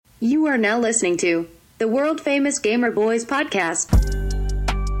You are now listening to the world-famous Gamer Boyz Podcast.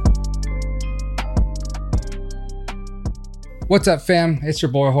 What's up, fam? It's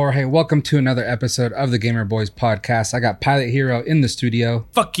your boy Jorge. Welcome to another episode of the Gamer Boyz Podcast. I got Pilot Hero in the studio.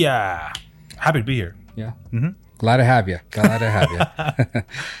 Fuck yeah. Happy to be here. Yeah. Mm-hmm. Glad to have you.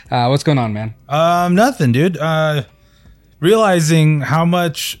 What's going on, man? Nothing, dude. Realizing how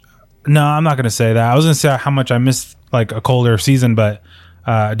much... No, I'm not going to say that. I was going to say how much I missed like a colder season, but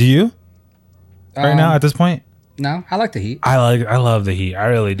do you? Right now at this point? No, I like the heat. I love the heat. I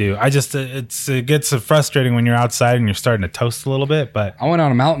really do. I just it gets frustrating when you're outside and you're starting to toast a little bit, but I went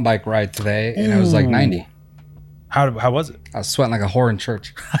on a mountain bike ride today and it was like 90. How was it? I was sweating like a whore in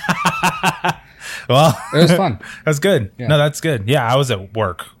church. Well, it was fun. That's good. Yeah. No, that's good. Yeah, I was at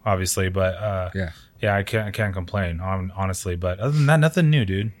work, obviously, but yeah, I can't complain, honestly. But other than that, nothing new,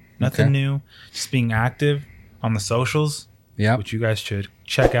 dude. Nothing new. Just being active on the socials. Yeah, which you guys should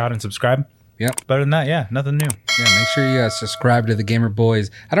check out and subscribe. Yep. But other than that, yeah, nothing new. Yeah, make sure you subscribe to the Gamer Boyz.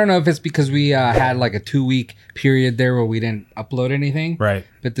 I don't know if it's because we had like a 2-week period there where we didn't upload anything. Right.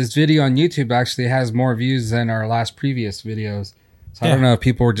 But this video on YouTube actually has more views than our last previous videos. So I don't know if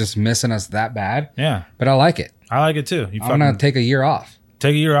people were just missing us that bad. Yeah. But I like it. I like it too. I'm going to take a year off.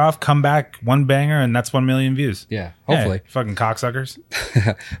 Take a year off, come back, one banger, and that's 1 million views. Yeah, hopefully. Hey, fucking cocksuckers.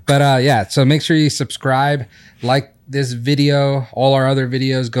 But yeah, so make sure you subscribe, like this video, all our other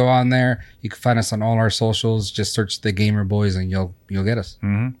videos, go on there. You can find us on all our socials. Just search the Gamer Boyz and you'll get us.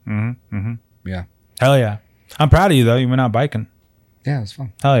 Yeah. Hell yeah. I'm proud of you though. You went out biking. Yeah, it was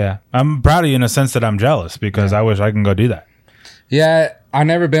fun. Hell yeah. I'm proud of you in a sense that I'm jealous because I wish I can go do that. Yeah, I've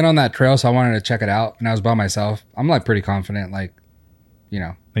never been on that trail, so I wanted to check it out. And I was by myself. I'm like pretty confident, like, you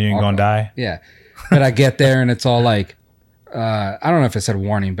know. You ain't gonna die? Yeah. But I get there and it's all like, I don't know if it said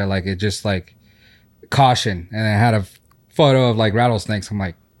warning, but like it just like caution. And it had a photo of like rattlesnakes. I'm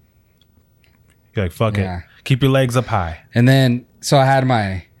like, you're like, fuck it. Keep your legs up high. And then, so I had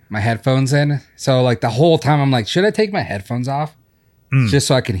my headphones in. So like the whole time I'm like, should I take my headphones off? Just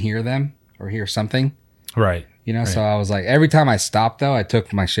so I can hear them or hear something. Right. You know, right. So I was like, every time I stopped though, I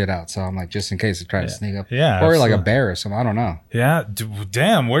took my shit out. So I'm like, just in case it tried to sneak up. Yeah. Or like a bear or something. I don't know. Yeah.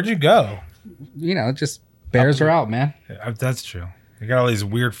 Damn. Where'd you go? You know, just bears are out, man. That's true. You got all these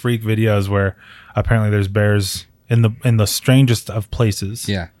weird freak videos where apparently there's bears in the strangest of places.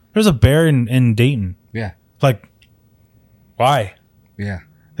 Yeah. There's a bear in Dayton. Yeah. Like, why? Yeah.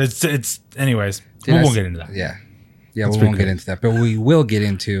 It's anyways. We won't get into that. Yeah. Yeah, we won't get into that, but we will get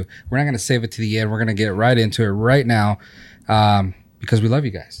into. We're not going to save it to the end. We're going to get right into it right now, because we love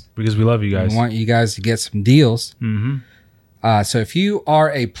you guys. Because we love you guys. We want you guys to get some deals. Mm-hmm. So if you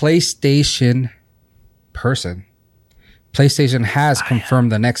are a PlayStation person, PlayStation has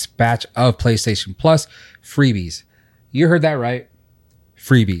confirmed the next batch of PlayStation Plus freebies. You heard that right?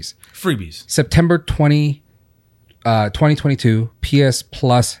 Freebies. September 2022 PS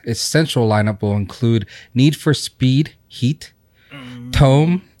Plus Essential lineup will include Need for Speed Heat,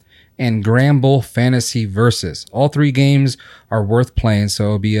 Tome, and Granbull Fantasy Versus. All 3 games are worth playing, so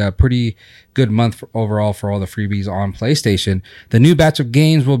it'll be a pretty good month overall for all the freebies on PlayStation. The new batch of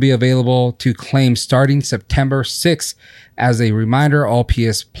games will be available to claim starting September 6th. As a reminder, all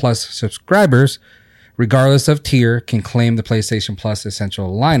PS Plus subscribers, regardless of tier, can claim the PlayStation Plus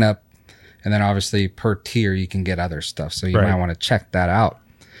Essential lineup. And then obviously per tier, you can get other stuff. So you might want to check that out.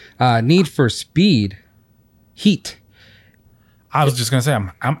 Need for Speed Heat. I was just going to say,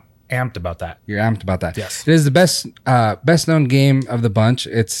 I'm amped about that. You're amped about that. Yes. It is the best known game of the bunch.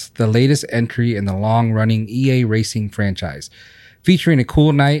 It's the latest entry in the long running EA Racing franchise, featuring a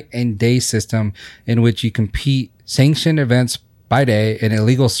cool night and day system in which you compete sanctioned events by day and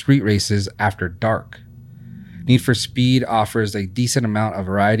illegal street races after dark. Need for Speed offers a decent amount of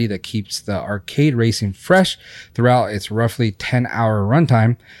variety that keeps the arcade racing fresh throughout its roughly 10-hour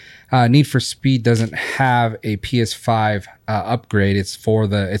runtime. Need for Speed doesn't have a PS5 upgrade. It's a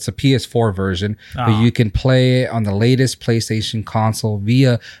PS4 version, but you can play it on the latest PlayStation console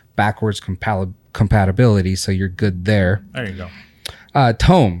via backwards compatibility, so you're good there. There you go.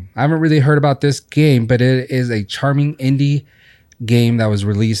 Tome. I haven't really heard about this game, but it is a charming indie game that was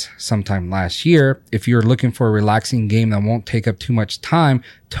released sometime last year. If you're looking for a relaxing game that won't take up too much time,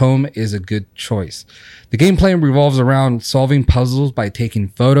 Tome is a good choice. The gameplay revolves around solving puzzles by taking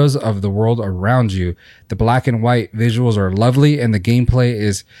photos of the world around you. The black and white visuals are lovely, and the gameplay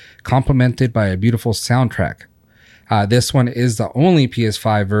is complemented by a beautiful soundtrack. This one is the only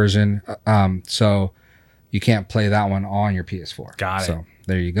PS5 version, so you can't play that one on your PS4. Got it. So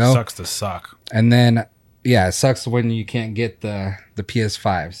there you go. Sucks to suck. And then, yeah, it sucks when you can't get the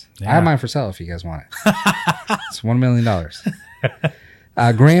PS5s. Yeah. I have mine for sale if you guys want it. It's $1 million.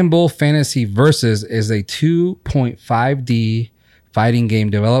 Granbull Fantasy Versus is a 2.5D fighting game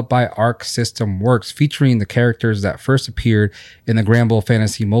developed by Arc System Works, featuring the characters that first appeared in the Granbull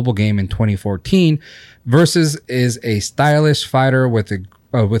Fantasy mobile game in 2014. Versus is a stylish fighter with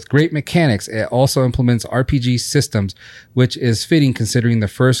great mechanics. It also implements RPG systems, which is fitting considering the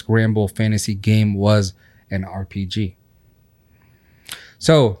first Granbull Fantasy game was an RPG.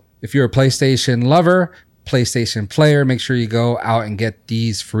 So, if you're a PlayStation lover, PlayStation player, make sure you go out and get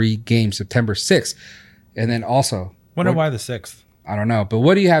these free games September 6th. And then also... Wonder why the 6th? I don't know. But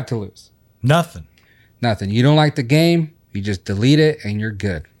what do you have to lose? Nothing. You don't like the game, you just delete it and you're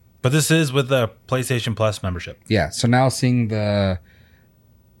good. But this is with the PlayStation Plus membership. Yeah. So now sing the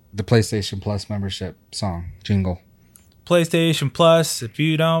PlayStation Plus membership song, jingle. PlayStation Plus, if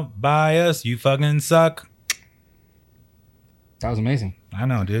you don't buy us, you fucking suck. That was amazing. I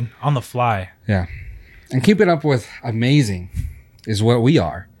know, dude. On the fly. Yeah. And keeping up with amazing is what we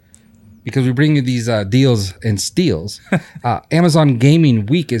are. Because we bring you these deals and steals. Amazon Gaming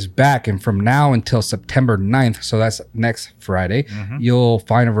Week is back, and from now until September 9th, so that's next Friday, you'll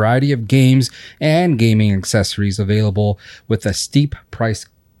find a variety of games and gaming accessories available with a steep price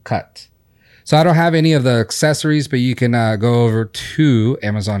cut. So I don't have any of the accessories, but you can go over to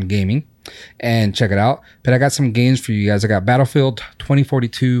Amazon Gaming and check it out. But I got some games for you guys. I got Battlefield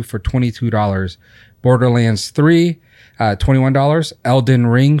 2042 for $22, Borderlands 3 $21, Elden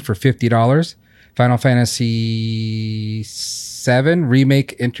Ring for $50, Final Fantasy 7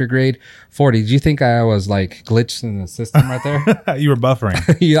 Remake Intergrade 40. Did you think I was like glitched in the system right there? You were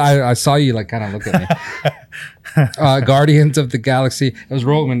buffering. I saw you like kind of look at me. Guardians of the Galaxy. It was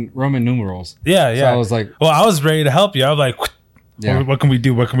Roman numerals. Yeah. So I was like, well, I was ready to help you. I was like, what can we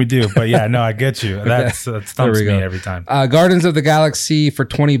do? What can we do? But yeah, no, I get you. That stumps me every time. Guardians of the Galaxy for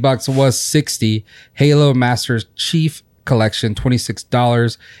 $20 was $60. Halo Master Chief Collection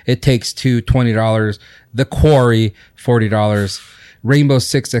 $26. It Takes Two $20. The Quarry $40. Rainbow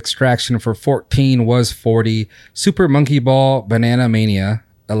Six Extraction for $14 was $40. Super Monkey Ball Banana Mania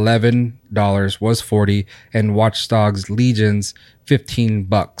 $11 was $40, and Watch Dogs Legions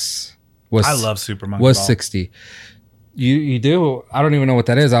 $15 was. I love Super Monkey was Ball. $60. You do? I don't even know what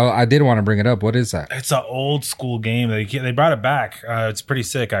that is. I did want to bring it up. What is that? It's an old school game. They brought it back. It's pretty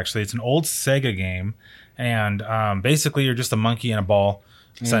sick, actually. It's an old Sega game. And basically, you're just a monkey and a ball,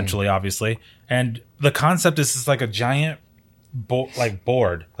 essentially, obviously. And the concept is it's like a giant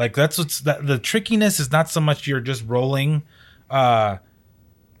board. Like that's the trickiness is not so much you're just rolling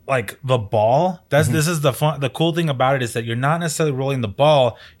like the ball. This is the fun. The cool thing about it is that you're not necessarily rolling the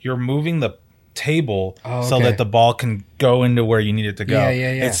ball. You're moving the table so that the ball can go into where you need it to go.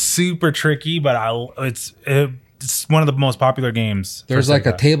 Yeah. It's super tricky, but it's one of the most popular games. There's like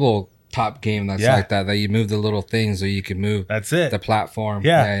a tabletop game that's like that you move the little things so you can move. That's it. The platform.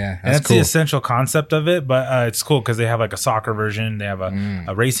 Yeah. That's cool. The essential concept of it, but it's cool because they have like a soccer version. They have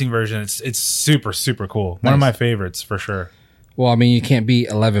a racing version. It's super, super cool. Nice. One of my favorites for sure. Well, I mean, you can't beat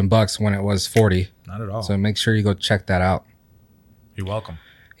 $11 when it was $40. Not at all. So make sure you go check that out. You're welcome.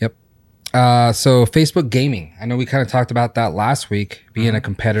 So Facebook gaming, I know we kind of talked about that last week, being a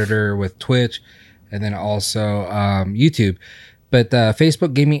competitor with Twitch and then also YouTube. But the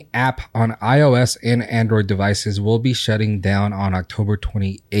Facebook gaming app on iOS and Android devices will be shutting down on October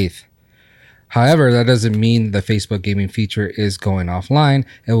 28th. However, that doesn't mean the Facebook gaming feature is going offline.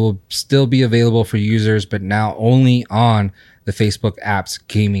 It will still be available for users, but now only on the Facebook app's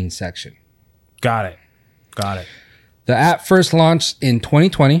gaming section. Got it. The app first launched in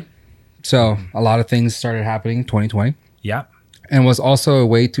 2020. So a lot of things started happening in 2020. Yeah. And was also a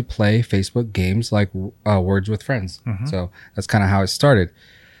way to play Facebook games like Words with Friends. So that's kind of how it started.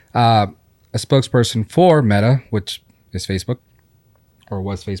 A spokesperson for Meta, which is Facebook, or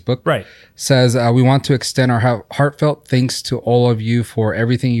was Facebook, right, says, we want to extend our heartfelt thanks to all of you for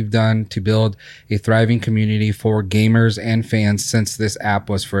everything you've done to build a thriving community for gamers and fans since this app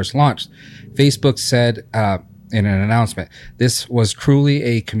was first launched. Facebook said, in an announcement, this was truly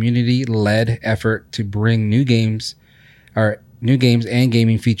a community-led effort to bring new games and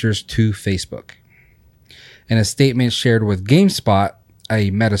gaming features to Facebook. In a statement shared with GameSpot, a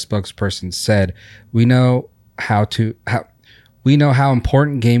Meta spokesperson said, "We know how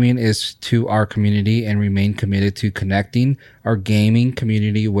important gaming is to our community and remain committed to connecting our gaming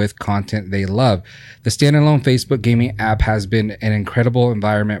community with content they love. The standalone Facebook gaming app has been an incredible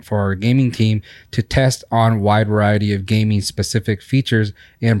environment for our gaming team to test on a wide variety of gaming specific features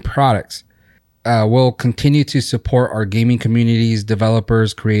and products. We'll continue to support our gaming communities,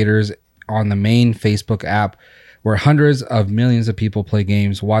 developers, creators on the main Facebook app where hundreds of millions of people play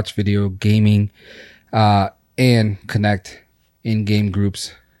games, watch video gaming, and connect in-game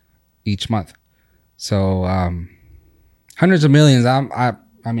groups each month. So hundreds of millions.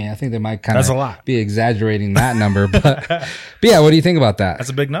 I mean, I think they might kind That's a of lot. be exaggerating that number, but yeah, what do you think about that? That's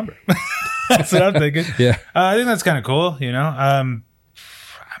a big number. That's what I'm thinking. Yeah. I think that's kind of cool, you know?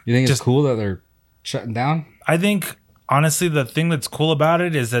 You think it's cool that they're shutting down? I think, honestly, the thing that's cool about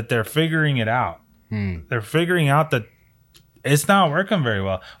it is that they're figuring it out. They're figuring out that it's not working very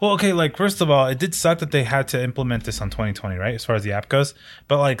well. Well, okay, like, first of all, it did suck that they had to implement this on 2020, right? As far as the app goes.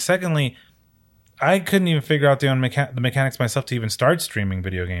 But, like, secondly, I couldn't even figure out the mechanics myself to even start streaming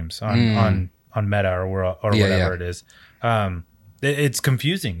video games on Meta or whatever it is. It's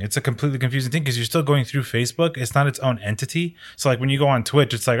confusing. It's a completely confusing thing because you're still going through Facebook. It's not its own entity. So like when you go on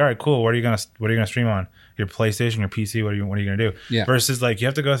Twitch, it's like, all right, cool. What are you gonna stream on? Your PlayStation, your PC? What are you gonna do? Yeah. Versus like you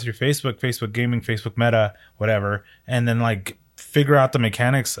have to go through Facebook Gaming, Facebook Meta, whatever, and then like figure out the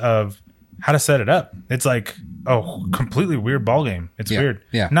mechanics of how to set it up. It's like completely weird ball game. It's weird.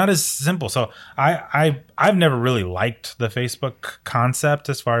 Yeah. Not as simple. So I've never really liked the Facebook concept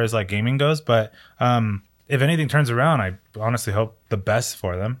as far as like gaming goes, but if anything turns around, I honestly hope the best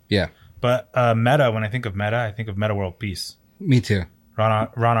for them. Yeah. But Meta, when I think of Meta, I think of Meta World Peace. Me too. Ron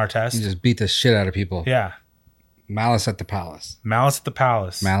Artest. You just beat the shit out of people. Yeah. Malice at the Palace. Malice at the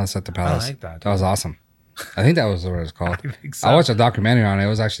Palace. Malice at the Palace. I like that. That was awesome. I think that was what it was called. I think so. I watched a documentary on it. It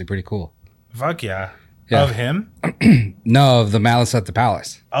was actually pretty cool. Fuck yeah. Yeah. Of him? No, of the Malice at the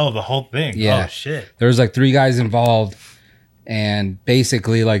Palace. Oh, the whole thing. Yeah. Oh, shit. There was like 3 guys involved, and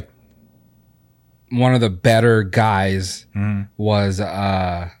basically like one of the better guys was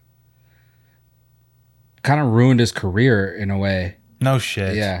kind of ruined his career in a way. No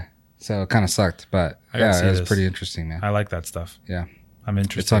shit. Yeah. So it kind of sucked, but yeah, it was pretty interesting, man. I like that stuff. Yeah. I'm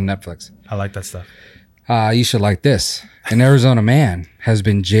interested. It's on Netflix. I like that stuff. You should like this. An Arizona man has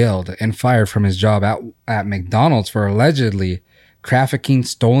been jailed and fired from his job at McDonald's for allegedly trafficking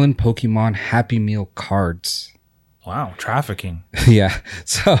stolen Pokemon Happy Meal cards. Wow, trafficking. Yeah.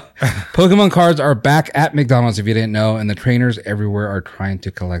 So Pokemon cards are back at McDonald's if you didn't know, and the trainers everywhere are trying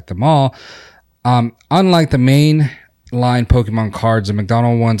to collect them all. Unlike the main line Pokemon cards, the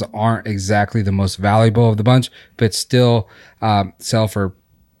McDonald's ones aren't exactly the most valuable of the bunch, but still sell for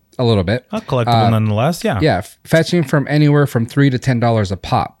a little bit. A collectible nonetheless, yeah. Yeah, fetching from anywhere from $3 to $10 a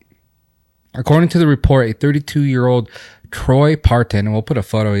pop. According to the report, a 32-year-old Troy Parton, and we'll put a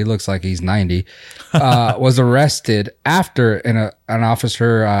photo, he looks like he's 90, was arrested after an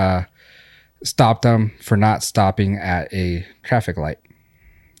officer stopped him for not stopping at a traffic light.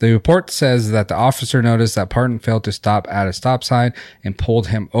 The report says that the officer noticed that Parton failed to stop at a stop sign and pulled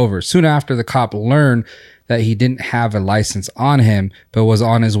him over. Soon after, the cop learned that he didn't have a license on him, but was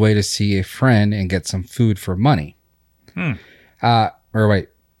on his way to see a friend and get some food for money. Get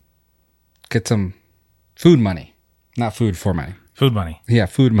some food money. Not food for money. Food money. Yeah,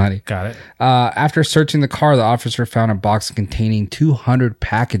 food money. Got it. After searching the car, the officer found a box containing 200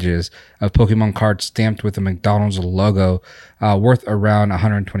 packages of Pokemon cards stamped with the McDonald's logo, worth around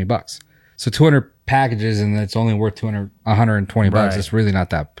 $120. So 200 packages, and it's only worth $120. Right. It's really not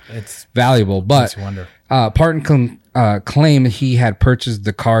that It's valuable. But wonder. Parton claimed he had purchased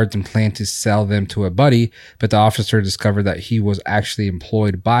the cards and planned to sell them to a buddy, but the officer discovered that he was actually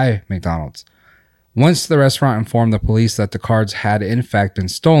employed by McDonald's. Once the restaurant informed the police that the cards had in fact been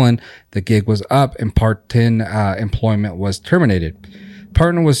stolen, the gig was up and Parton employment was terminated.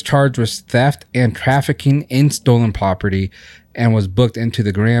 Parton was charged with theft and trafficking in stolen property and was booked into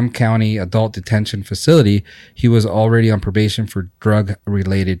the Graham County Adult Detention Facility. He was already on probation for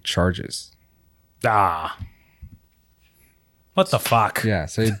drug-related charges. What the fuck? Yeah,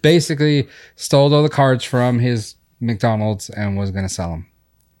 so he basically stole all the cards from his McDonald's and was going to sell them.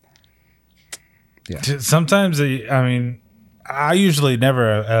 Yeah. Sometimes, I usually never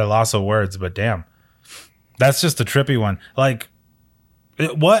at a loss of words, but damn. That's just a trippy one. Like,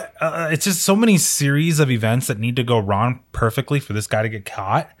 it's just so many series of events that need to go wrong perfectly for this guy to get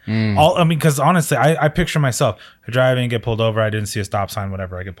caught. Because honestly, I picture myself driving, get pulled over. I didn't see a stop sign,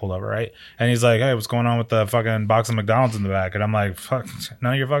 whatever. I get pulled over, right? And he's like, "Hey, what's going on with the fucking box of McDonald's in the back?" And I'm like, "Fuck,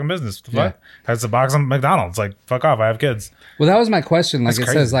 none of your fucking business." What the fuck? That's a box of McDonald's. Like, fuck off. I have kids. Well, that was my question. Like, That's it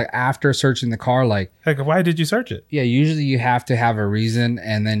crazy. says, like, after searching the car, like, Why did you search it? yeah, usually you have to have a reason,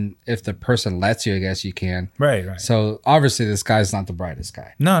 and then if the person lets you, I guess you can. Right. So obviously, this guy's not the brightest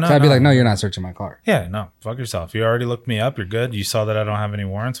guy. No. So I'd be like, no, you're not searching my car. Yeah, no, fuck yourself. You already looked me up. You're good. You saw that I don't have any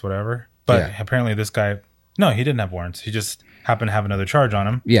warrants, whatever. But apparently this guy, no, he didn't have warrants. He just happened to have another charge on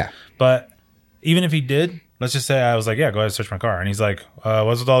him. Yeah. But even if he did, let's just say I was like, yeah, go ahead and search my car. And he's like,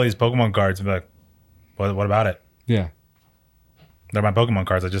 what's with all these Pokemon cards? And be like, what about it? Yeah. They're my Pokemon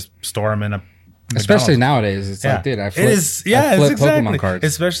cards. I just store them in a Especially McDonald's. nowadays. It's like, dude, I flip, it is. Yeah, I flip it's exactly. Pokemon cards.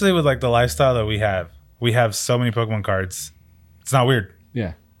 Especially with like the lifestyle that we have. We have so many Pokemon cards. It's not weird.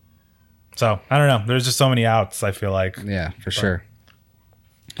 Yeah. So I don't know. There's just so many outs. I feel like. Yeah, for sure.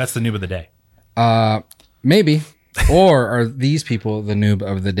 That's the noob of the day. Maybe. Or are these people the noob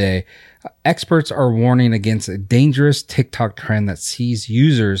of the day? Experts are warning against a dangerous TikTok trend that sees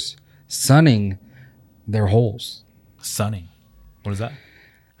users sunning their holes. Sunning. What is that?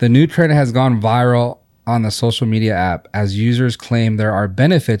 The new trend has gone viral on the social media app as users claim there are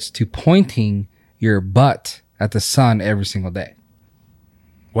benefits to pointing your butt at the sun every single day.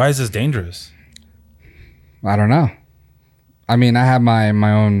 Why is this dangerous? I don't know. I mean, I have my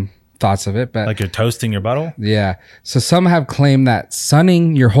own thoughts of it, but Like you're toasting your butthole? yeah. So some have claimed that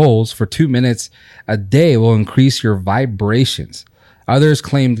sunning your holes for 2 minutes a day will increase your vibrations. Others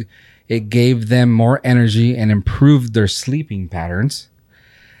claimed it gave them more energy and improved their sleeping patterns.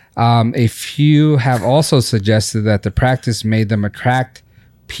 A few have also suggested that the practice made them attract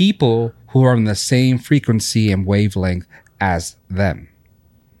people who are on the same frequency and wavelength as them.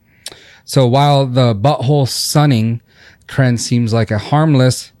 So while the butthole sunning trend seems like a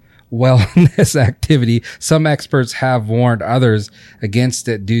harmless wellness activity, some experts have warned others against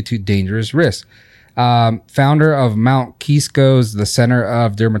it due to dangerous risks. Founder of Mount Kisco's, the Center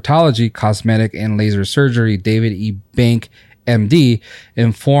of Dermatology, Cosmetic, and Laser Surgery, David E. Bank, MD,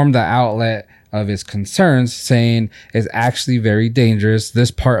 informed the outlet of his concerns, saying it's actually very dangerous.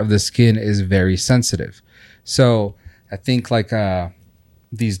 This part of the skin is very sensitive. So I think like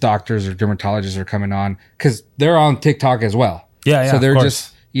these doctors or dermatologists are coming on because they're on TikTok as well. Yeah, so they're of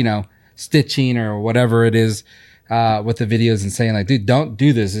course. just, stitching or whatever it is with the videos and saying like, dude, don't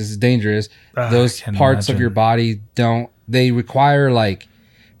do this. This is dangerous. Those parts of your body they require like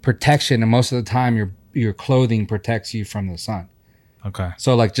protection. And most of the time your clothing protects you from the sun. Okay.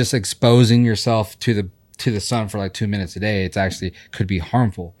 So like just exposing yourself to the sun for like 2 minutes a day, it's actually could be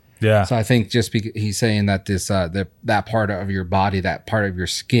harmful. Yeah. So I think just he's saying that this that part of your body, that part of your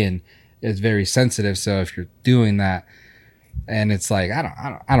skin is very sensitive. So if you're doing that, and it's like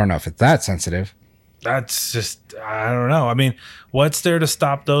I don't know if it's that sensitive. That's just I don't know. I mean, what's there to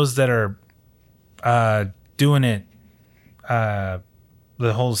stop those that are doing it? The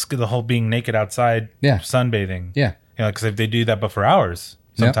whole being naked outside, sunbathing. Yeah. Because if they do that, but for hours,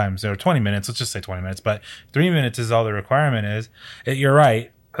 sometimes or 20 minutes. Let's just say 20 minutes, but 3 minutes is all the requirement is. You're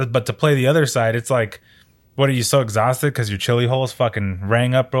right, but to play the other side, it's like, what are you so exhausted because your chili holes fucking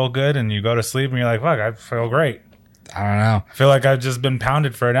rang up real good, and you go to sleep and you're like, fuck, I feel great. I don't know. I feel like I've just been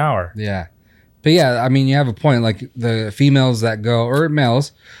pounded for an hour. Yeah. But yeah, I mean, you have a point. Like the females that go, or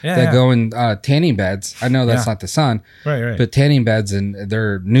males that go in tanning beds. I know that's not the sun, right? But tanning beds, and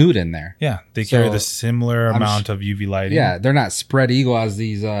they're nude in there. Yeah, they carry the similar amount of UV lighting. Yeah, they're not spread eagle as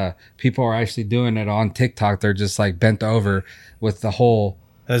these people are actually doing it on TikTok. They're just like bent over with the whole.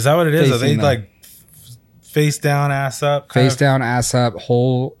 Is that what it is? Are they like face down, ass up? Face down, ass up,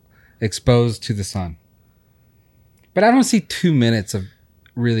 whole exposed to the sun. But I don't see 2 minutes of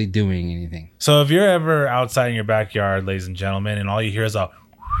really doing anything. So if you're ever outside in your backyard, ladies and gentlemen, and all you hear is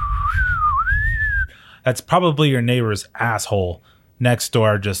that's probably your neighbor's asshole next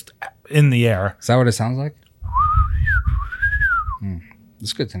door, just in the air. Is that what it sounds like?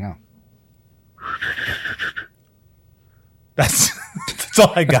 It's good to know. That's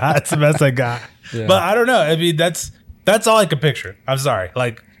all I got. That's the best I got. Yeah. But I don't know. I mean, that's all I could picture. I'm sorry.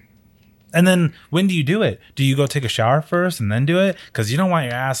 Like, and then when do you do it? Do you go take a shower first and then do it? Because you don't want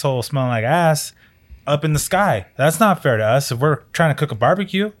your asshole smelling like ass up in the sky. That's not fair to us if we're trying to cook a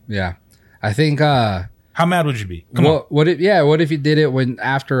barbecue. Yeah. I think... how mad would you be? Come on. What if you did it when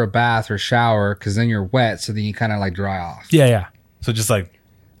after a bath or shower, because then you're wet, so then you kind of like dry off. Yeah. So just like...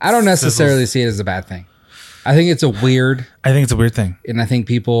 I don't necessarily see it as a bad thing. I think it's a weird thing. And I think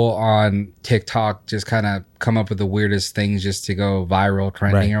people on TikTok just kind of come up with the weirdest things just to go viral,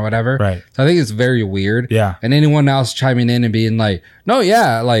 trending or whatever. Right. So I think it's very weird. Yeah. And anyone else chiming in and being like, no,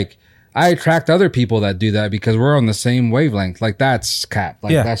 yeah, like I attract other people that do that because we're on the same wavelength. Like that's cap.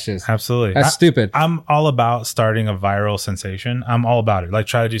 Like that's just absolutely. That's stupid. I'm all about starting a viral sensation. I'm all about it. Like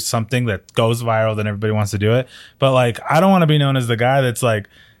try to do something that goes viral, then everybody wants to do it. But like I don't want to be known as the guy that's like,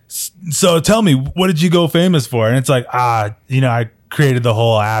 so tell me, what did you go famous for? And it's like, I created the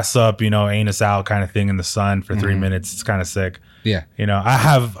whole ass up, anus out kind of thing in the sun for 3 minutes. It's kind of sick. Yeah. I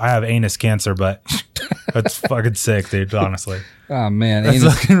have anus cancer, but that's fucking sick, dude, honestly. Oh man.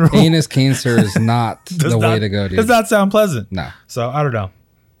 Anus cancer is not the way to go, dude. Does not sound pleasant. No. So I don't know.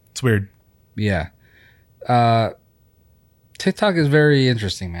 It's weird. Yeah. TikTok is very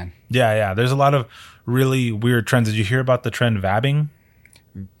interesting, man. Yeah. There's a lot of really weird trends. Did you hear about the trend vabbing?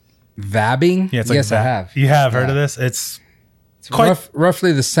 Vabbing? Yeah, it's like yes, I have. You have heard of this? It's quite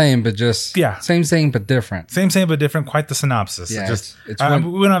roughly the same, but just same but different. Same but different. Quite the synopsis. Yeah, just we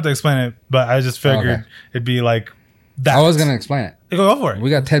don't have to explain it, but I just figured it'd be like that. I was gonna explain it. Go for it. We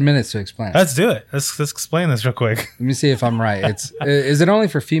got 10 minutes to explain it. Let's do it. Let's explain this real quick. Let me see if I'm right. Is it only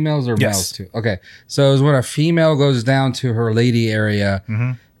for females or males too? Okay, so it's when a female goes down to her lady area,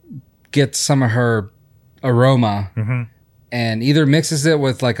 gets some of her aroma, and either mixes it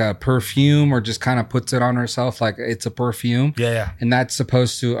with like a perfume or just kind of puts it on herself like it's a perfume. Yeah. And that's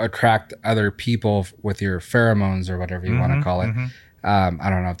supposed to attract other people with your pheromones or whatever you want to call it. I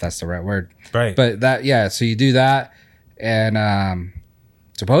don't know if that's the right word. Right. But so you do that, and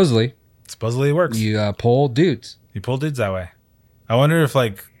supposedly it works. You pull dudes. You pull dudes that way. I wonder if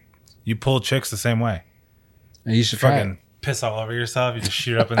like you pull chicks the same way. And you should fucking piss all over yourself. You just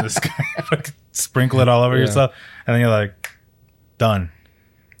shoot up in the sky, sprinkle it all over yourself, and then you're like, done.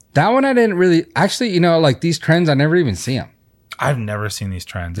 That one I didn't really actually. Like these trends, I never even see them. I've never seen these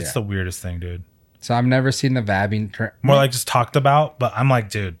trends. It's the weirdest thing, dude. So I've never seen the vabbing trend. More like just talked about, but I'm like,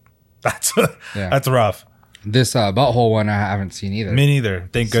 dude, that's rough. This butthole one I haven't seen either. Me neither.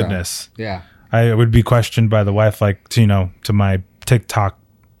 Thank goodness. Yeah. I would be questioned by the wife, like, to my TikTok,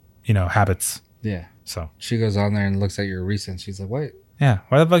 habits. Yeah. So she goes on there and looks at your recent. She's like, wait. Yeah.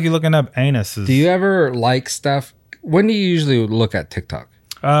 Why the fuck are you looking up anuses? Do you ever like stuff? When do you usually look at TikTok?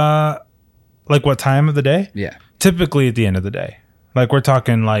 Like what time of the day? Yeah. Typically at the end of the day. Like we're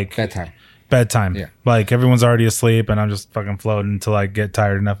talking like bedtime. Yeah. Like everyone's already asleep and I'm just fucking floating until I get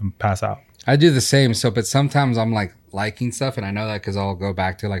tired enough and pass out. I do the same. But sometimes I'm like liking stuff, and I know that because I'll go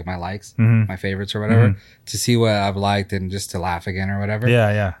back to like my likes, my favorites or whatever, to see what I've liked and just to laugh again or whatever.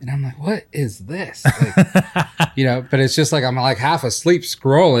 Yeah. And I'm like, what is this? Like, but it's just like I'm like half asleep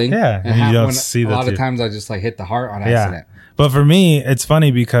scrolling. Yeah. And you don't see that. A lot of times I just like hit the heart on accident. But for me, it's funny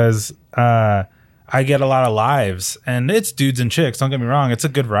because I get a lot of lives, and it's dudes and chicks. Don't get me wrong. It's a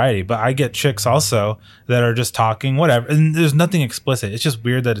good variety, but I get chicks also that are just talking, whatever. And there's nothing explicit. It's just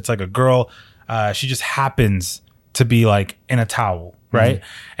weird that it's like a girl. She just happens to be like in a towel. Right.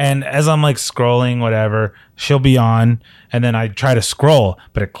 And as I'm like scrolling, whatever, she'll be on, and then I try to scroll,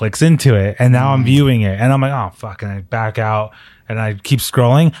 but it clicks into it. And now I'm viewing it, and I'm like, oh, fuck. And I back out. And I keep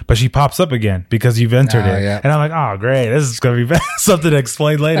scrolling, but she pops up again because you've entered it. Yeah. And I'm like, oh, great. This is going to be something to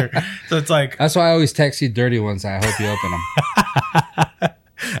explain later. So it's like... That's why I always text you dirty ones. I hope you open them.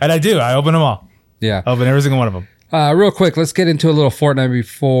 And I do. I open them all. Yeah. I open every single one of them. Real quick, let's get into a little Fortnite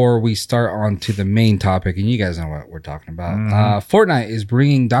before we start on to the main topic. And you guys know what we're talking about. Fortnite is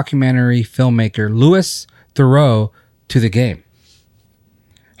bringing documentary filmmaker Louis Theroux to the game.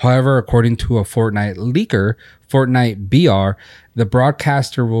 However, according to a Fortnite leaker, Fortnite BR, the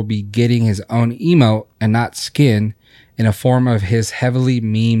broadcaster will be getting his own emote and not skin in a form of his heavily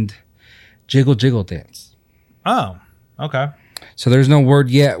memed jiggle jiggle dance. Oh, okay. So there's no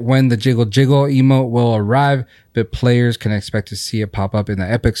word yet when the jiggle jiggle emote will arrive, but players can expect to see it pop up in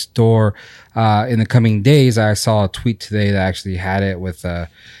the Epic Store in the coming days. I saw a tweet today that actually had it with, and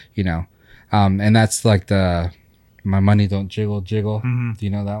that's like the... My money don't jiggle jiggle. Do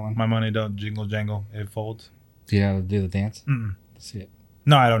you know that one? My money don't jingle jangle. It folds. Do you know how to do the dance? Let's see it.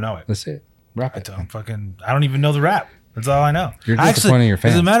 No, I don't know it. Let's see it. Rap it. I don't even know the rap. That's all I know. You're disappointing your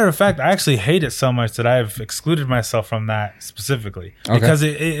fans. As a matter of fact, I actually hate it so much that I've excluded myself from that specifically. Okay. Because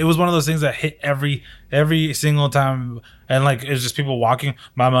it was one of those things that hit every single time. And like, it's just people walking,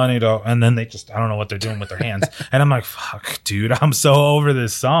 my money don't, and then I don't know what they're doing with their hands. And I'm like, fuck, dude, I'm so over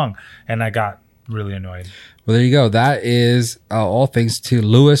this song. And I got really annoyed. Well, there you go. That is all thanks to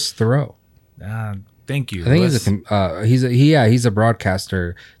Louis Theroux. Thank you. I think he's a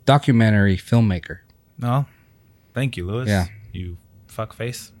broadcaster, documentary filmmaker. No, thank you, Louis. Yeah, you fuck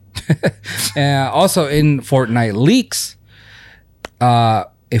face. Also in Fortnite leaks, a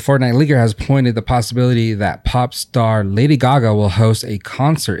Fortnite leaker has pointed the possibility that pop star Lady Gaga will host a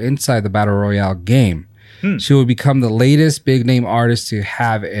concert inside the Battle Royale game. She will become the latest big-name artist to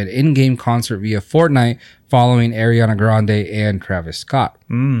have an in-game concert via Fortnite, following Ariana Grande and Travis Scott.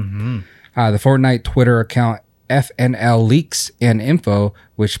 The Fortnite Twitter account FNL Leaks and Info,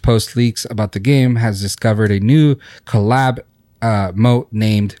 which posts leaks about the game, has discovered a new collab mote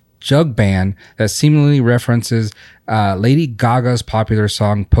named Jug Band that seemingly references Lady Gaga's popular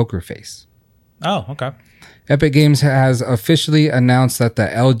song Poker Face. Oh, okay. Epic Games has officially announced that the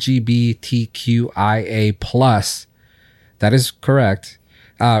LGBTQIA+, that is correct,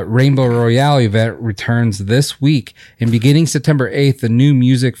 Rainbow Royale event returns this week. And beginning September 8th, the new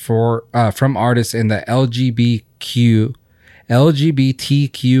music from artists in the LGBTQIA+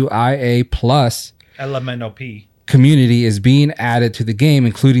 LMNOP community is being added to the game,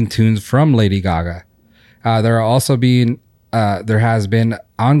 including tunes from Lady Gaga. There has been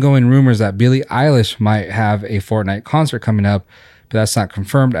ongoing rumors that Billie Eilish might have a Fortnite concert coming up, but that's not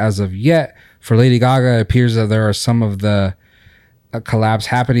confirmed as of yet. For Lady Gaga, it appears that there are some of the collabs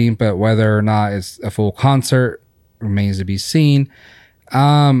happening, but whether or not it's a full concert remains to be seen.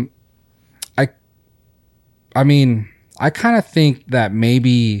 I mean, I kind of think that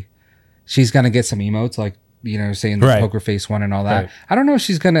maybe she's gonna get some emotes, like, you know, saying the poker face one and all that. Right. I don't know if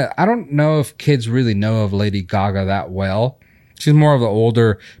I don't know if kids really know of Lady Gaga that well. She's more of the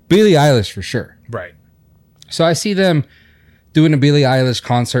older Billie Eilish for sure. Right. So I see them doing a Billie Eilish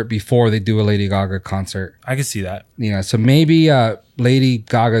concert before they do a Lady Gaga concert. I can see that. You know, so maybe Lady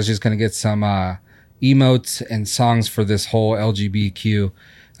Gaga is just going to get some emotes and songs for this whole LGBTQ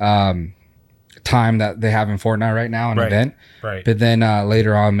time that they have in Fortnite right now, an event. Right. But then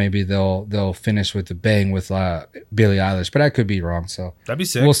later on, maybe they'll finish with the bang with Billie Eilish. But I could be wrong, so that'd be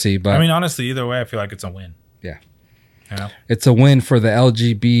sick. We'll see. But I mean, honestly, either way, I feel like it's a win. Yeah. You know? It's a win for the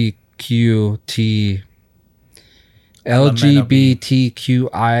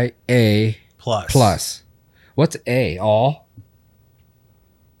LGBTQIA plus. What's A? All?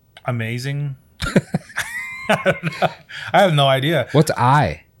 Amazing. I have no idea. What's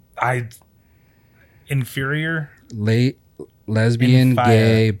I? Inferior. Lesbian,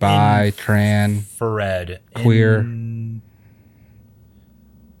 gay, bi, trans, queer.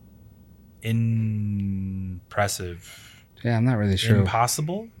 Impressive. Yeah, I'm not really sure.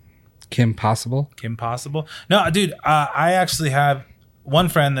 Impossible? Kim Possible? No, dude, I actually have one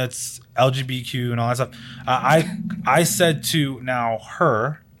friend that's LGBTQ and all that stuff. I said to now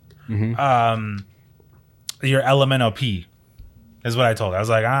her, your elemental P is what I told her. I was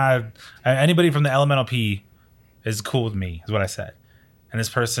like, anybody from the elemental P is cool with me, is what I said. And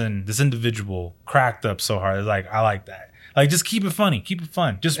this individual cracked up so hard. It's like, I like that. Like, just keep it funny, keep it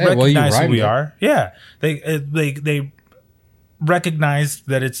fun. Just recognize who we are. Yeah, they recognize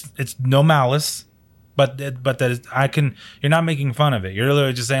that it's no malice, but that you're not making fun of it. You're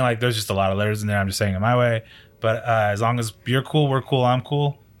literally just saying, like, there's just a lot of letters in there. I'm just saying it my way. But as long as you're cool, we're cool, I'm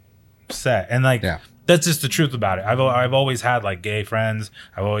cool, set. And like, that's just the truth about it. I've always had like gay friends.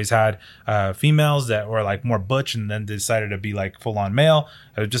 I've always had females that were like more butch and then decided to be like full on male.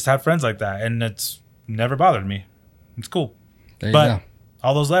 I've just had friends like that, and it's never bothered me. It's cool. But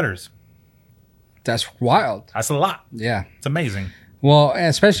all those letters. That's wild. That's a lot. Yeah. It's amazing. Well,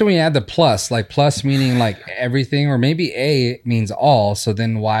 especially when you add the plus, like plus meaning like everything, or maybe A means all. So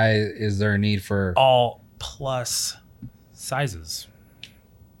then why is there a need for all plus sizes?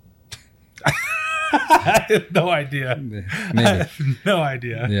 I have no idea. Maybe. I have no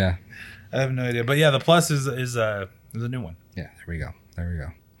idea. Yeah. I have no idea. But yeah, the plus is a new one. Yeah, there we go.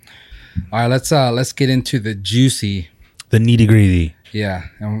 All right, let's get into the juicy, the nitty-gritty. Yeah,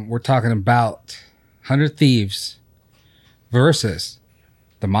 and we're talking about 100 Thieves versus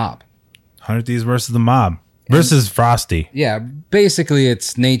the Mob. 100 Thieves versus the Mob versus Frosty. Yeah, basically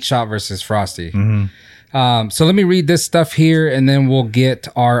it's Nate Shot versus Frosty. Mm-hmm. So let me read this stuff here, and then we'll get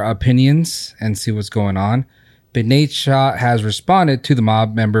our opinions and see what's going on. But Nate Shot has responded to the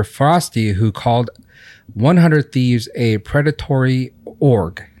Mob member Frosty, who called 100 Thieves a predatory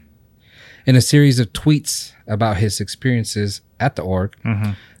org. In a series of tweets about his experiences at the org,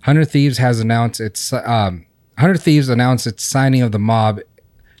 100 Thieves announced its signing of the Mob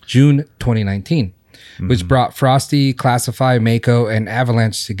June 2019, which brought Frosty, Classify, Mako, and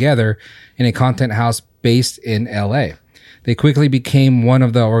Avalanche together in a content house based in LA. They quickly became one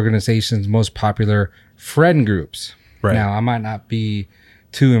of the organization's most popular friend groups. Right. Now, I might not be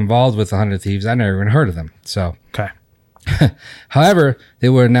too involved with 100 Thieves. I never even heard of them. So, okay. However, they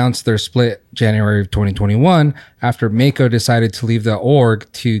would announce their split January of 2021 after Mako decided to leave the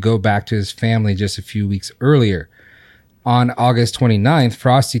org to go back to his family just a few weeks earlier. On August 29th,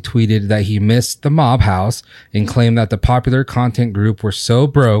 Frosty tweeted that he missed the Mob House and claimed that the popular content group were so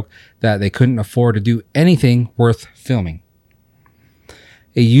broke that they couldn't afford to do anything worth filming.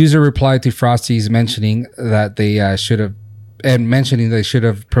 A user replied to Frosty's mentioning they should have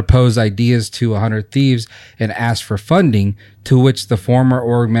proposed ideas to 100 Thieves and asked for funding, to which the former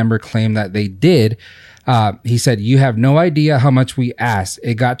org member claimed that they did. He said, "You have no idea how much we asked.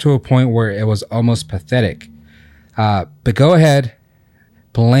 It got to a point where it was almost pathetic. But go ahead,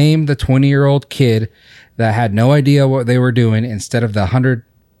 blame the 20-year-old kid that had no idea what they were doing instead of the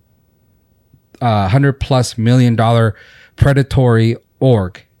 $100+ million predatory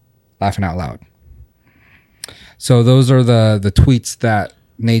org." Laughing out loud. So those are the tweets that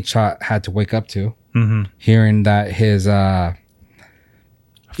Nate Shot had to wake up to, hearing that his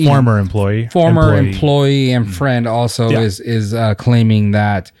Former employee and friend also is claiming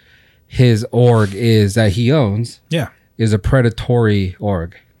that his org that he owns is a predatory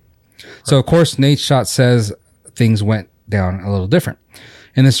org. So of course Nate Shot says things went down a little different.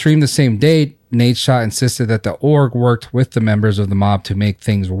 In the stream the same day, Nate Shot insisted that the org worked with the members of the mob to make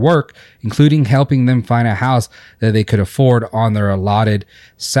things work, including helping them find a house that they could afford on their allotted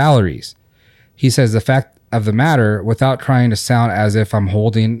salaries. He says the fact of the matter, without trying to sound as if I'm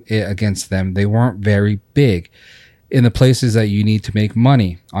holding it against them, they weren't very big in the places that you need to make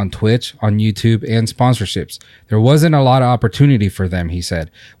money, on Twitch, on YouTube, and sponsorships. There wasn't a lot of opportunity for them, he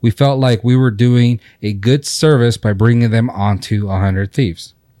said. We felt like we were doing a good service by bringing them onto 100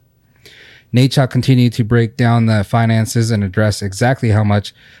 Thieves. Nate Shot continued to break down the finances and address exactly how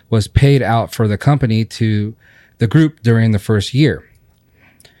much was paid out for the company to the group during the first year.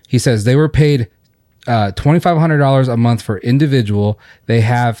 He says they were paid $2,500 a month for individual. They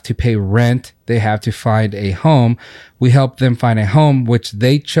have to pay rent. They have to find a home. We helped them find a home, which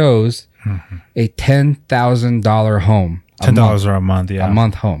they chose a $10,000 home. $10 a month, yeah. A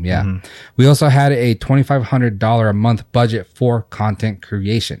month home, yeah. Mm-hmm. We also had a $2,500 a month budget for content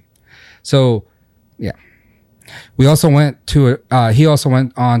creation. So, yeah. He also went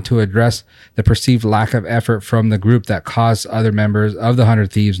on to address the perceived lack of effort from the group that caused other members of the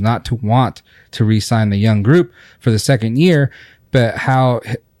 100 Thieves not to want to re-sign the young group for the second year, but how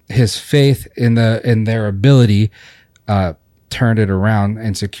his faith in their ability turned it around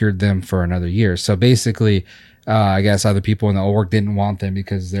and secured them for another year. So basically, I guess other people in the org didn't want them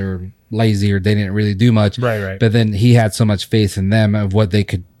because they were lazy or they didn't really do much. Right. But then he had so much faith in them of what they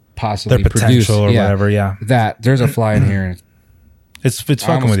could possibly their potential produce, or whatever, yeah. That there's a fly in here. And it's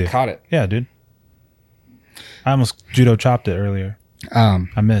fucking with you. Caught it. Yeah, dude. I almost judo chopped it earlier.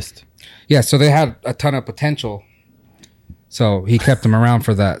 I missed. Yeah, so they had a ton of potential. So he kept them around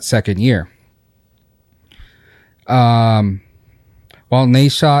for that second year. While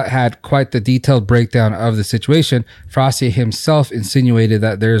Nate Shot had quite the detailed breakdown of the situation, Frosty himself insinuated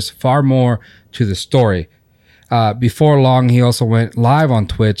that there's far more to the story. Before long, he also went live on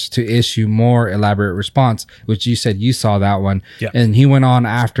Twitch to issue more elaborate response, which you said you saw that one. Yeah. And he went on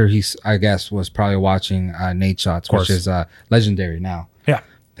after I guess, was probably watching Nate Shots, which is legendary now. Yeah.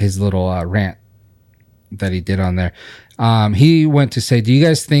 His little rant that he did on there. He went to say, do you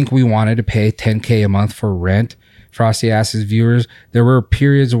guys think we wanted to pay $10K a month for rent? Frosty asked his viewers. There were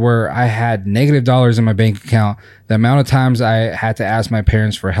periods where I had negative dollars in my bank account. The amount of times I had to ask my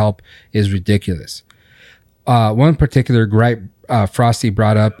parents for help is ridiculous. One particular gripe Frosty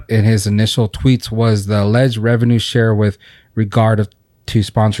brought up in his initial tweets was the alleged revenue share with regard to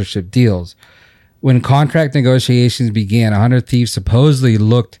sponsorship deals. When contract negotiations began, 100 Thieves supposedly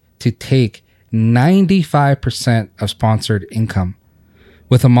looked to take 95% of sponsored income,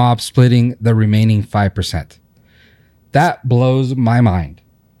 with the mob splitting the remaining 5%. That blows my mind.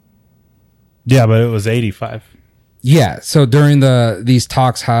 Yeah, but it was 85. Yeah, so during these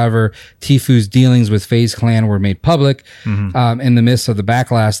talks, however, Tifu's dealings with FaZe Clan were made public. Mm-hmm. In the midst of the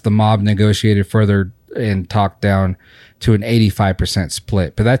backlash, the mob negotiated further and talked down to an 85%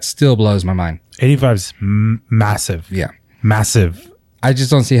 split. But that still blows my mind. 85 is massive. Yeah. Massive. I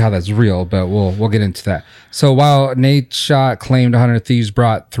just don't see how that's real, but we'll get into that. So while Nate Shot claimed 100 Thieves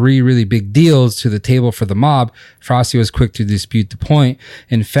brought 3 really big deals to the table for the mob, Frosty was quick to dispute the point.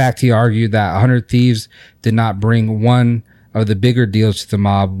 In fact, he argued that 100 Thieves did not bring one of the bigger deals to the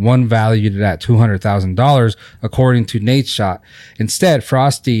mob, one valued at $200,000, according to Nate Shot. Instead,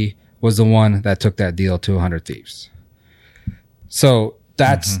 Frosty was the one that took that deal to 100 Thieves. So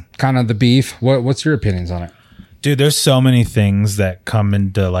that's kind of the beef. What's your opinions on it? Dude, there's so many things that come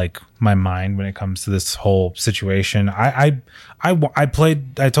into like my mind when it comes to this whole situation. I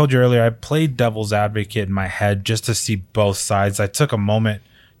told you earlier, I played devil's advocate in my head just to see both sides. I took a moment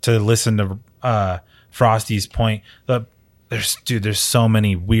to listen to Frosty's point. There's so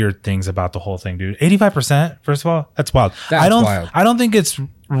many weird things about the whole thing, dude. 85%, first of all, that's wild. Wild. I don't think it's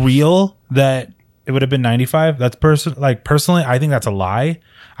real that it would have been 95. That's personally, I think that's a lie.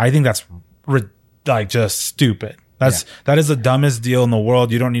 I think that's just stupid. That is the dumbest deal in the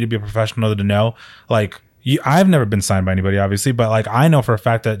world. You don't need to be a professional to know. I've never been signed by anybody, obviously, but I know for a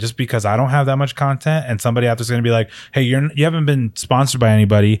fact that just because I don't have that much content and somebody out there's going to be like, hey, you haven't been sponsored by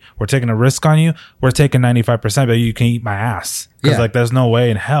anybody, we're taking a risk on you, we're taking 95%, but you can eat my ass. Because there's no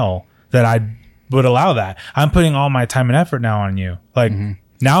way in hell that I would allow that. I'm putting all my time and effort now on you.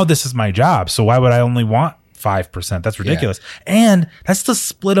 Now this is my job, so why would I only want 5%? That's ridiculous. Yeah. And that's the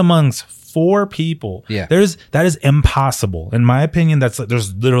split amongst 4 people. Yeah. That is impossible. In my opinion,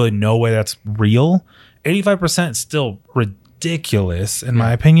 there's literally no way that's real. 85% is still ridiculous in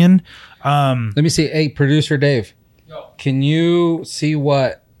my opinion. Let me see. Hey, producer Dave, can you see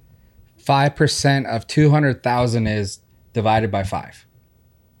what 5% of 200,000 is divided by 5?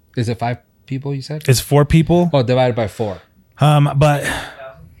 Is it 5 people? You said It's 4 people. Oh, divided by 4. But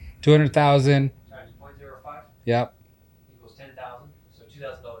 200,000 times 0.05 Yep. equals 10,000. So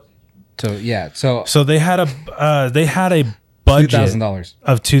 $2,000 each. So yeah. so they had a budget $2,000.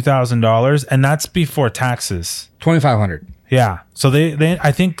 of $2,000, and that's before taxes. 2,500. Yeah. So they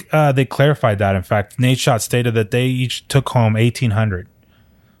I think they clarified that. In fact, Nate Shot stated that they each took home $1,800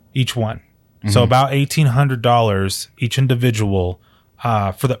 each one. So about $1,800 each individual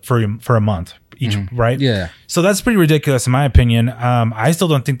for a month each, right? Yeah. So that's pretty ridiculous in my opinion. I still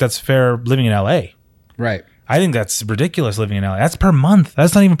don't think that's fair living in LA. Right. I think that's ridiculous living in LA. That's per month.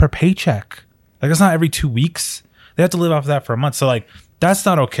 That's not even per paycheck. Like that's not every 2 weeks. They have to live off of that for a month. So like that's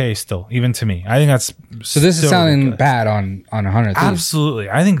not okay still, even to me. I think that's So this is still sounding ridiculous. bad on 100 Thieves. Absolutely.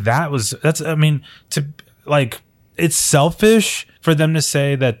 I think I mean, to like, it's selfish for them to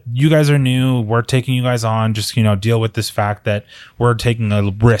say that you guys are new. We're taking you guys on. Just, deal with this fact that we're taking a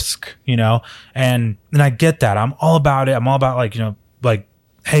risk, and I get that. I'm all about it. I'm all about like,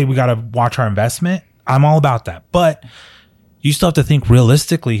 hey, we got to watch our investment. I'm all about that. But you still have to think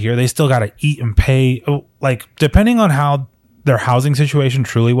realistically here. They still got to eat and pay. Like, depending on how their housing situation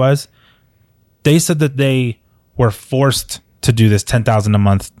truly was, they said that they were forced to do this $10,000 a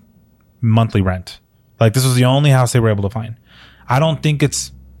month monthly rent. Like this was the only house they were able to find. I don't think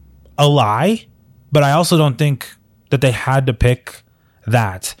it's a lie, but I also don't think that they had to pick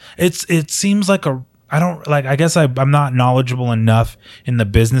that. It seems like I guess I'm not knowledgeable enough in the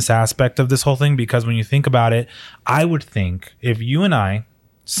business aspect of this whole thing, because when you think about it, I would think if you and I,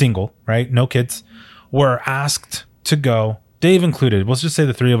 single, right, no kids, were asked to go, Dave included, let's just say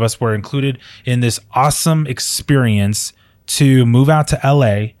the 3 of us were included in this awesome experience to move out to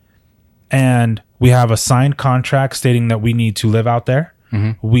LA, and we have a signed contract stating that we need to live out there.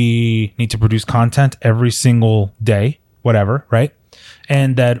 Mm-hmm. We need to produce content every single day, whatever, right?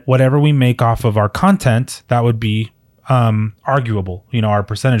 And that whatever we make off of our content, that would be arguable, our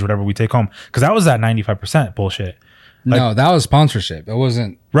percentage, whatever we take home. Because that was that 95% bullshit. No, that was sponsorship. It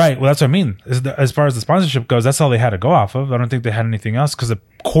wasn't. Right. Well, that's what I mean. As far as the sponsorship goes, that's all they had to go off of. I don't think they had anything else. Because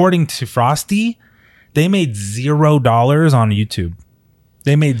according to Frosty, they made $0 on YouTube.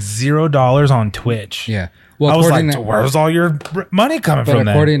 They made $0 on Twitch. Yeah. Well, I was like, where's all your money coming from?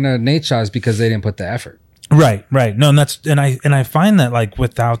 According to Nate Shaw, it's because they didn't put the effort. Right. No, and I find that like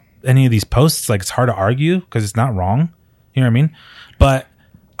without any of these posts, like it's hard to argue because it's not wrong. You know what I mean? But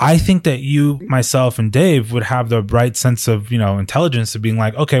I think that you, myself, and Dave would have the right sense of intelligence of being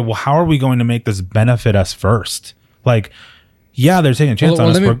like, okay, well, how are we going to make this benefit us first? Like, yeah, they're taking a chance on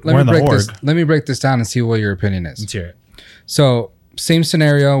us. We're in the org. Let me break this down and see what your opinion is. Let's hear it. So, same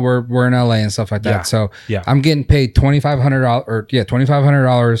scenario. We're in LA and stuff like that. Yeah. So, yeah. I'm getting paid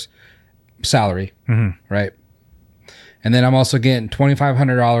 $2,500 salary, right? And then I'm also getting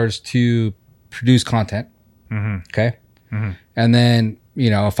 $2,500 to produce content. Okay, and then a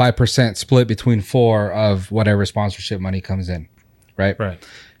 5% split between 4 of whatever sponsorship money comes in, right? Right.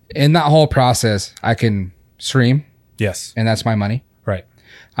 In that whole process, I can stream. Yes. And that's my money. Right.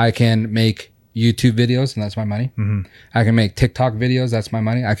 I can make YouTube videos, and that's my money. I can make TikTok videos. That's my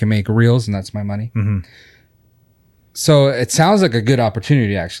money. I can make reels, and that's my money. So it sounds like a good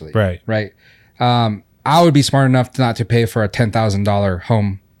opportunity, actually. Right. Right. I would be smart enough not to pay for a $10,000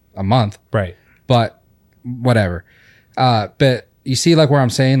 home a month. Right. But whatever. But you see, like where I'm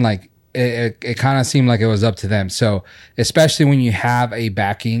saying, like it kind of seemed like it was up to them. So especially when you have a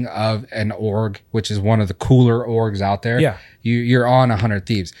backing of an org, which is one of the cooler orgs out there. Yeah. You're on 100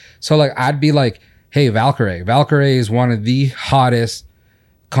 Thieves. So like I'd be like, hey, Valkyrie. Valkyrie is one of the hottest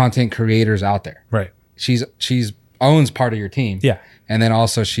content creators out there. Right. She's owns part of your team. Yeah. And then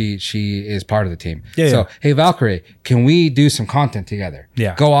also she is part of the team. Yeah. So hey, Valkyrie, can we do some content together?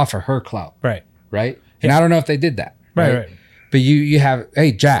 Yeah. Go off of her clout. Right. Right. And I don't know if they did that. Right. But you have,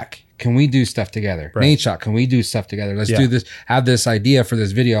 hey, Jack, can we do stuff together? Right. Nate Shot, can we do stuff together? Let's do this. Have this idea for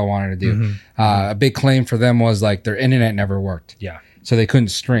this video I wanted to do. A big claim for them was like their internet never worked. Yeah. So they couldn't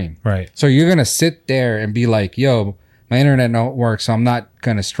stream. Right. So you're going to sit there and be like, yo, my internet don't work, so I'm not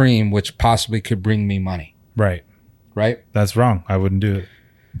going to stream, which possibly could bring me money. Right. Right. That's wrong. I wouldn't do it.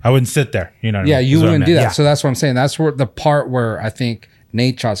 I wouldn't sit there. You know what I mean? You wouldn't do that. Yeah. So that's what I'm saying. That's where the part where I think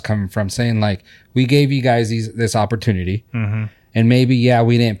Nate Shot's coming from, saying like, we gave you guys this opportunity, and maybe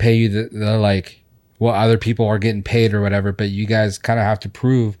we didn't pay you the like what other people are getting paid or whatever, but you guys kind of have to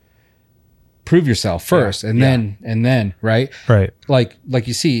prove yourself first, and then right. Right. Like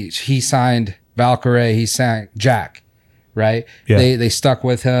you see, he signed Valkyrie, he signed Jack, right? Yeah. They stuck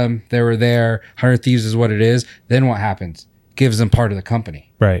with him. They were there. 100 Thieves is what it is. Then what happens? Gives them part of the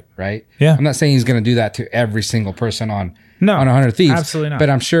company. Right. Right? Yeah. I'm not saying he's going to do that to every single person on No, 100 Thieves. absolutely not. But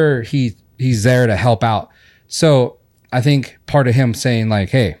I'm sure he's there to help out. So I think part of him saying like,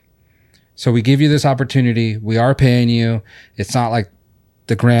 hey, so we give you this opportunity. We are paying you. It's not like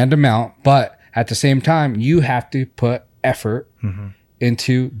the grand amount, but at the same time, you have to put effort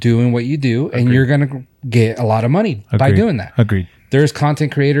into doing what you do, and you're going to get a lot of money by doing that. Agreed. There's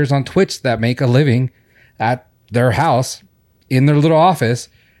content creators on Twitch that make a living at their house in their little office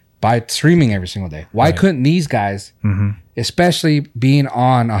by streaming every single day. Why couldn't these guys, especially being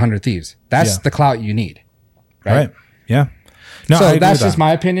on 100 Thieves? That's the clout you need. Right. Yeah. No, So I agree that's with just that.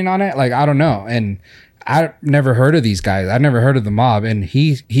 my opinion on it. Like, I don't know. And I've never heard of these guys. I've never heard of the mob. And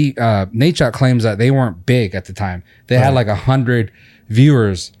Nate Shot claims that they weren't big at the time. They had like 100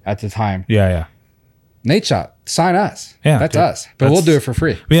 viewers at the time. Yeah. Nate Shot, sign us. Yeah, That's dude. us. But we'll do it for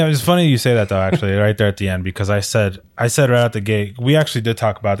free. Yeah, it's funny you say that though. Actually, right there at the end, because I said right out the gate. We actually did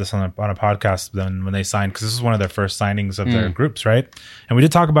talk about this on a podcast then when they signed, because this is one of their first signings of their groups, right? And we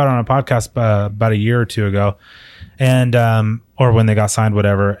did talk about it on a podcast about a year or two ago, and or when they got signed,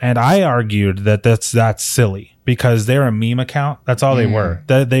 whatever. And I argued that that's silly because they're a meme account. That's all they were.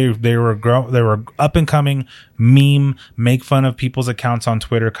 They were up and coming meme, make fun of people's accounts on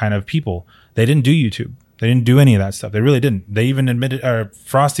Twitter kind of people. They didn't do YouTube. They didn't do any of that stuff. They really didn't. They even admitted, or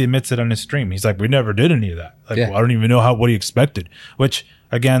Frosty admits it on his stream. He's like, we never did any of that. Like, well, I don't even know what he expected. Which,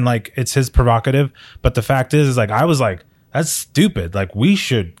 again, like, it's his prerogative. But the fact is like, I was like, that's stupid. Like, we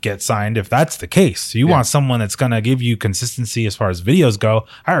should get signed if that's the case. You want someone that's going to give you consistency as far as videos go.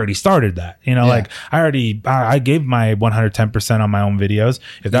 I already started that. You know, like, I gave my 110% on my own videos.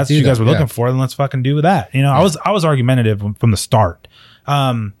 If that's what you guys were looking for, then let's fucking do that. You know, I was argumentative from the start.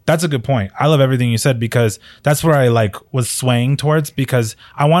 That's a good point. I love everything you said because that's where I like was swaying towards, because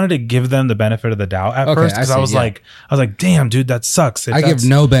I wanted to give them the benefit of the doubt at first. Cause I was like, damn, dude, that sucks. I give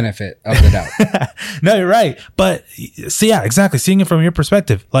no benefit of the doubt. No, you're right. But see, yeah, exactly. Seeing it from your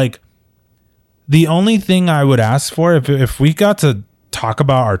perspective, like the only thing I would ask for if we got to talk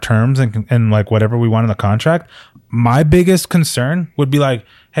about our terms and like whatever we want in the contract, my biggest concern would be like,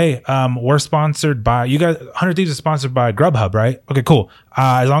 hey, we're sponsored by you guys. 100 Thieves is sponsored by Grubhub, right? Okay, cool.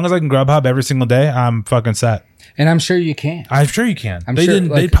 As long as I can Grubhub every single day, I'm fucking set. And I'm sure you can. I'm sure you can. I'm sure,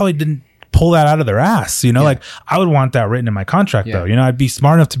 they probably didn't pull that out of their ass. You know, like I would want that written in my contract though. You know, I'd be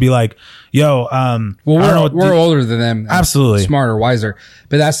smart enough to be like, yo, well, we're older than them. Absolutely. Smarter, wiser.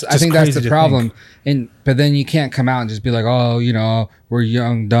 But I think that's the problem. Think. But then you can't come out and just be like, oh, you know, we're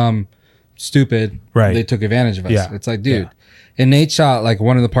young, dumb, stupid. Right. They took advantage of us. Yeah. It's like, dude. In Nate Shot, like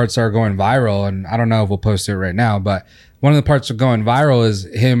one of the parts that are going viral, and I don't know if we'll post it right now, but one of the parts of going viral is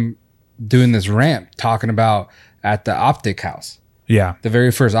him doing this rant talking about at the Optic House. Yeah. The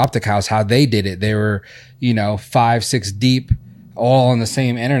very first Optic House, how they did it. They were, 5-6 deep, all on the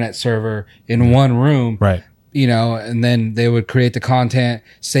same internet server in one room. Right. And then they would create the content,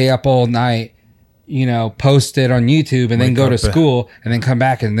 stay up all night, post it on YouTube, and then go to school and then come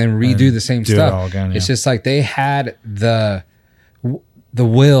back and then redo the same stuff. Again, It's just like they had the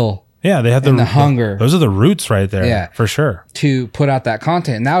will. Yeah, they had the hunger. Those are the roots right there. Yeah, for sure. To put out that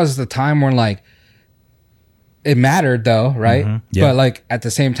content. And that was the time when like it mattered though, right? Mm-hmm. Yeah. But like at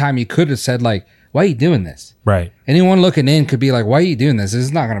the same time, you could have said like, why are you doing this? Right. Anyone looking in could be like, why are you doing this? This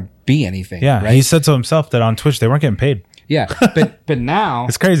is not going to be anything. Yeah. Right? He said to himself that on Twitch, they weren't getting paid. Yeah. But now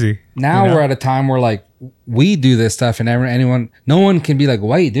it's crazy. Now we're at a time where like we do this stuff and no one can be like,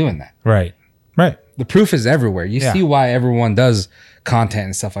 why are you doing that? Right. Right. The proof is everywhere. You see why everyone does content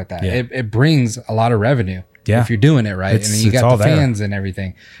and stuff like that. Yeah. It brings a lot of revenue if you're doing it right. And then you got the fans and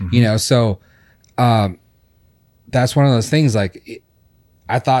everything, so that's one of those things. Like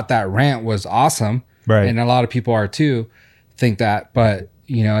I thought that rant was awesome. Right. And a lot of people are too, think that, but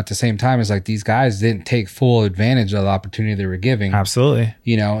at the same time, it's like these guys didn't take full advantage of the opportunity they were giving. Absolutely.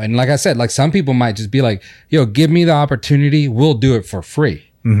 And like I said, like some people might just be like, yo, give me the opportunity. We'll do it for free.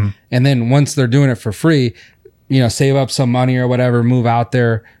 Mm-hmm. And then once they're doing it for free, save up some money or whatever, move out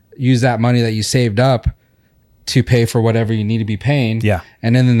there, use that money that you saved up to pay for whatever you need to be paying. Yeah.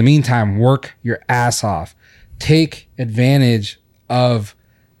 And then in the meantime, work your ass off. Take advantage of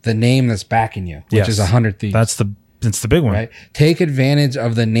the name that's backing you, which is 100 Thieves. That's the big one. Right? Take advantage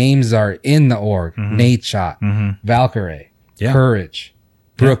of the names that are in the org. Mm-hmm. Nate Shot, Valkyrie, Courage,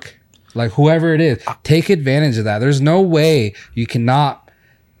 Brooke, like whoever it is. Take advantage of that. There's no way you cannot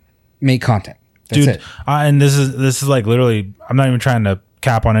make content. That's it. And this is like literally, I'm not even trying to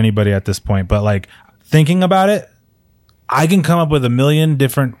cap on anybody at this point, but like thinking about it, I can come up with a million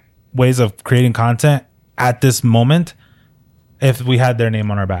different ways of creating content at this moment if we had their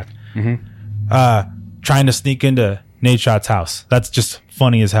name on our back. Trying to sneak into Nate Shott's house. That's just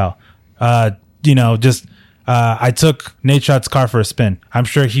funny as hell. I took Nate Shott's car for a spin. I'm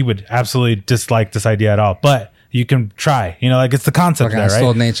sure he would absolutely dislike this idea at all, but you can try. Like it's the concept there, right? I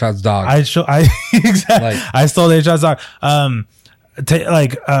stole Nate Shott's dog. Exactly. I stole Nate Shott's dog.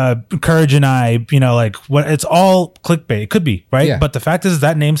 Courage and I, what? It's all clickbait. It could be, right? Yeah. But the fact is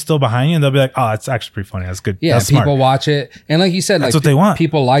that name's still behind you, and they'll be like, "Oh, that's actually pretty funny. That's good." Yeah, that's people smart. watch it, and like you said, that's what they want.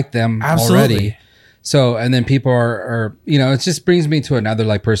 People like them already. So, and then people are it just brings me to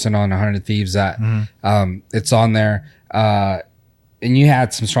another person on 100 Thieves that it's on there, and you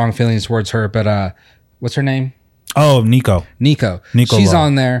had some strong feelings towards her, but what's her name? Oh, Nico. She's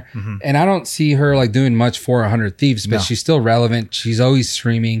on there, and I don't see her doing much for 100 Thieves, but she's still relevant. She's always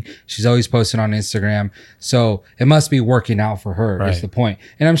streaming. She's always posting on Instagram. So it must be working out for her. Right. Is the point.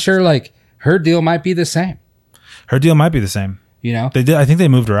 And I'm sure her deal might be the same. Her deal might be the same. They did. I think they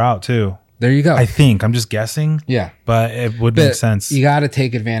moved her out too. There you go. I think. I'm just guessing. Yeah. But it would make sense. You got to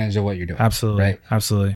take advantage of what you're doing. Absolutely. Right? Absolutely.